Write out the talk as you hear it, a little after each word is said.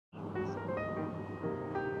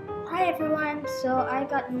Hi everyone, so I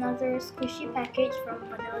got another squishy package from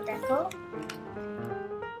Deco,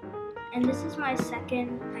 and this is my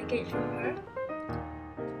second package from her.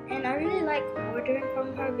 And I really like ordering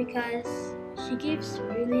from her because she gives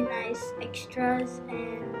really nice extras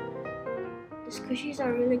and the squishies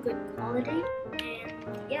are really good quality. And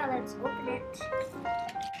yeah, let's open it.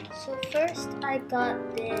 So first I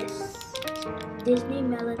got this Disney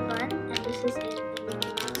melon bun, and this is in the Mickey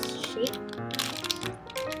Mouse shape.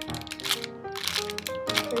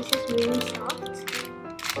 This is really soft. This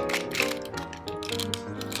is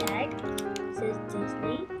the tag. It says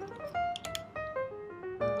Disney.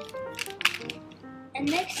 And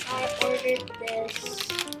next I ordered this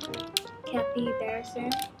capybara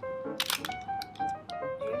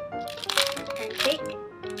pancake.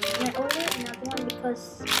 And I ordered another one because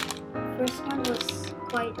the first one was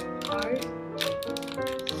quite hard.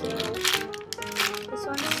 So this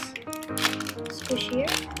one's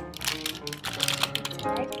squishier.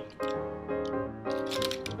 Tag.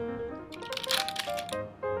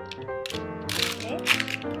 Okay.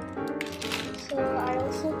 So I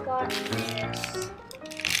also got this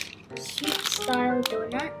sweet style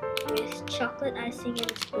donut with chocolate icing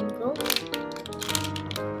and a sprinkle.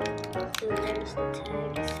 So there's the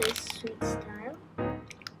tag. It says sweet style.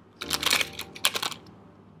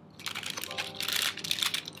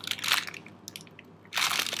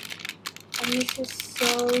 And this is so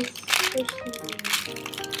squishy.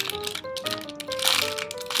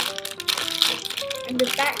 And the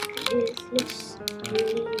back looks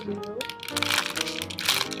really real.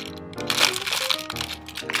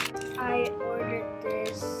 I ordered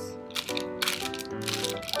this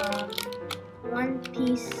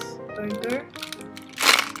one-piece burger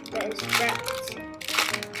that is wrapped,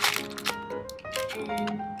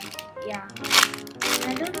 and yeah,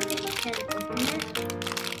 I don't think I can open it.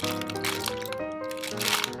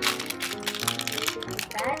 This is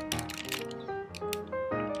that,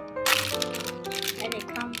 and it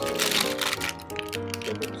comes with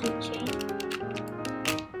a keychain,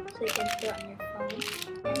 so you can put it on your phone.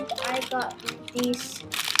 And I got these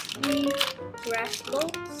 3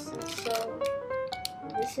 rascals. So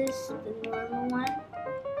this is the normal one.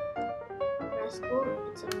 Rascal,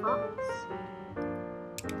 it's a box.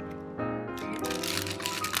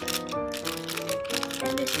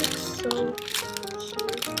 And this looks so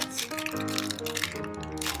cute.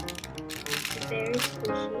 It's very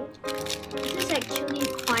squishy. This is actually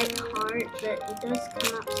quite hard, but it does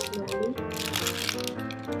come out slowly.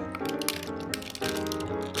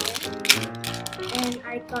 And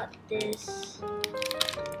I got this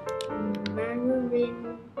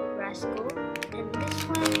maroon rascal, and this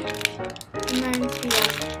one reminds me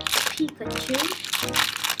of Pikachu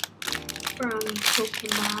from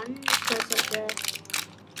Pokemon because of the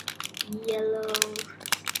yellow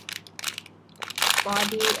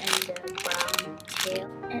body and the brown tail.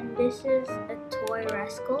 And this is a toy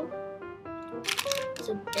rascal. It's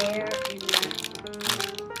a bear in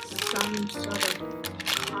some sort of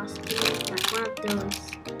costume, like one of those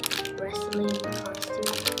wrestling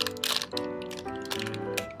costumes.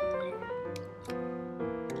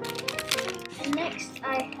 And next I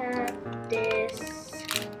have this,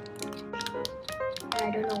 I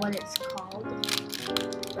don't know what it's called.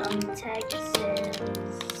 On the tag it says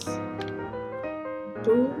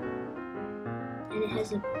Boo, and it has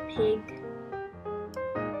a pig.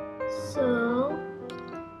 So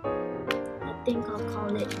I think I'll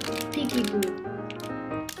call it Piggy Boo.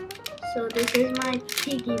 So this is my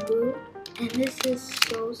Piggy Boo, and this is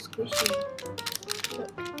so squishy.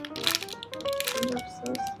 Look, it comes up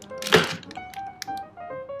so slow.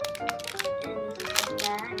 And this is the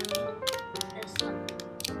back. There's some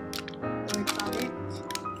words on it.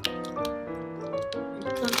 And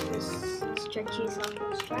it comes with a stretchy Velcro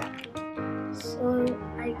strap. So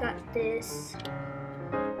I got this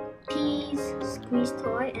Peas squeeze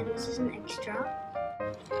toy, and this is an extra.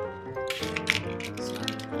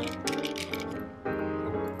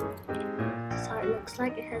 Looks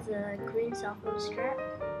like it has a green Velcro strap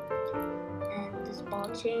and this ball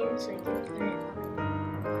chain, so you can put it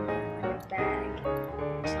on your bag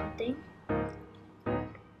or something.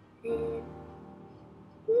 And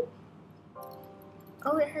whoop.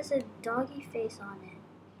 Oh, it has a doggy face on it.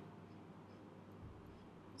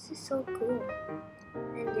 This is so cool.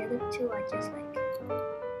 And the other two are just like does not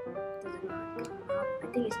come up. I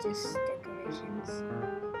think it's just decorations.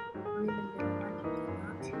 Only the middle one do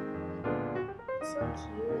not. So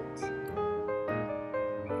cute.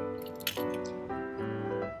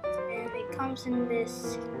 And it comes in this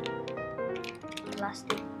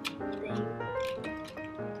plastic thing,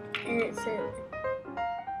 and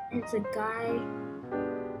it's a guy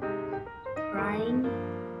crying.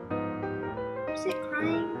 Is it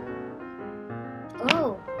crying?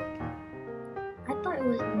 Oh, I thought it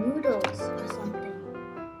was noodles or something.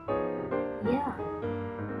 Yeah,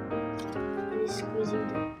 it is squeezing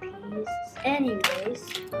the peas. Anyways,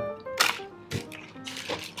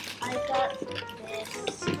 I got this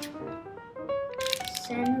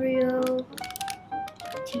Sanrio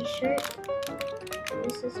t-shirt.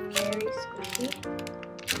 This is very squishy.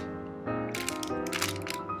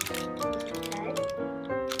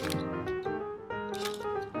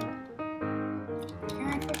 And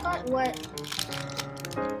I forgot what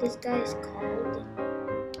this guy is called.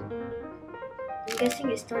 I'm guessing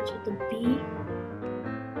it starts with a B.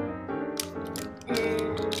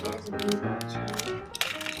 And it has a blue ball chain.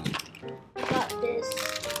 I got this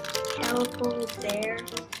calico bear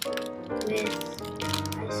with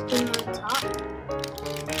ice cream on top.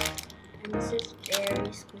 And this is very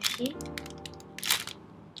squishy.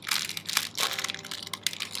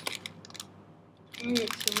 And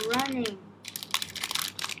it's running.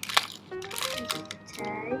 This is the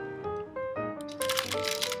tag.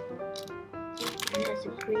 And it has a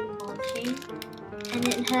green ball chain. And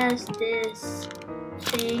it has this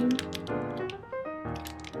thing.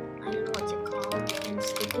 I don't know what's it called. You can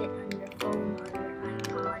stick it on your phone or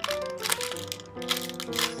your iPod.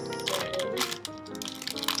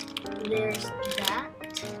 So there's that.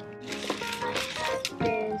 I have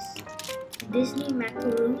this Disney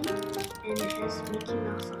macaroon and it has Mickey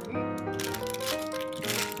Mouse on it.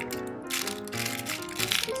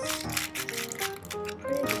 It's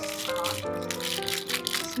pretty soft.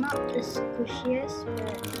 It's not the squishiest,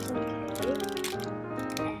 but it's okay.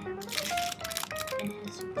 And it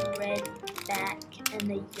has red back and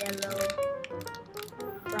a yellow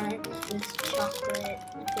front with chocolate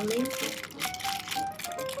filling.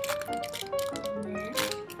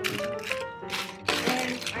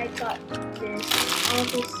 And I got all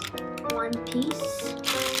this one piece.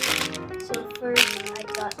 So first I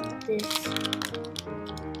got this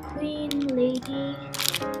Queen Lady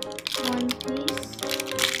one piece.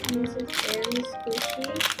 And this is very squishy.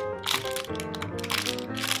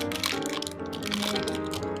 And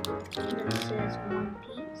then it says one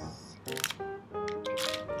piece.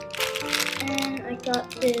 And I got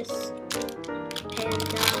this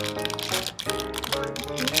panda one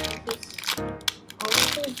piece. It's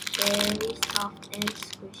also very soft and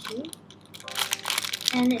squishy.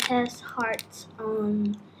 And it has hearts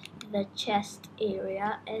on the chest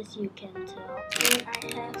area, as you can tell. And I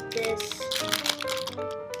have this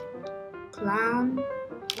clown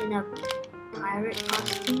in a pirate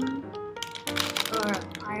costume, or a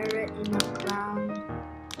pirate in a clown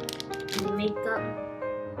makeup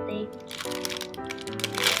thing.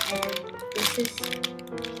 And this is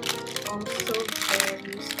also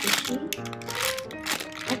very squishy.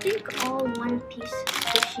 I think all one piece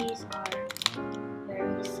squishies are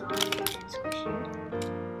very soft and squishy.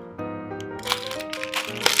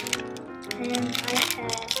 And I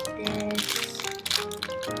have this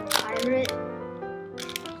pirate,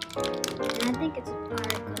 and I think it's a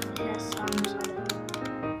pirate because it has some sort of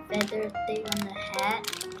feather thing on the hat,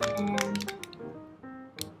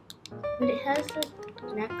 but it has a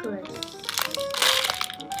necklace.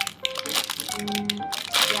 And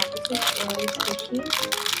yeah, this is very squishy.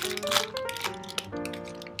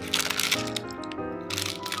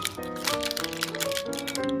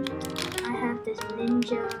 I have this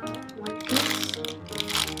ninja one piece.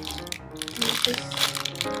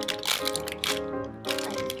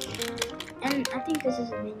 And I think this is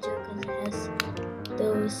a ninja because it has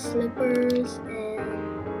those slippers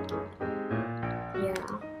and yeah.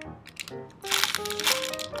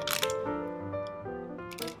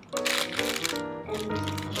 And this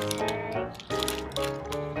is the tag.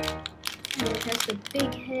 And it has the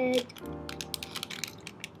big head.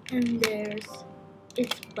 And there's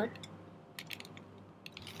its butt.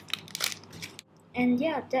 And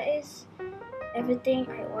yeah, that is everything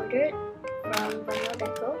I ordered from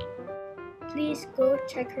Deco. Please go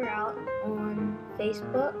check her out on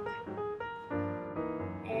Facebook.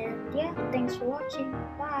 And yeah, thanks for watching.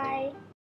 Bye!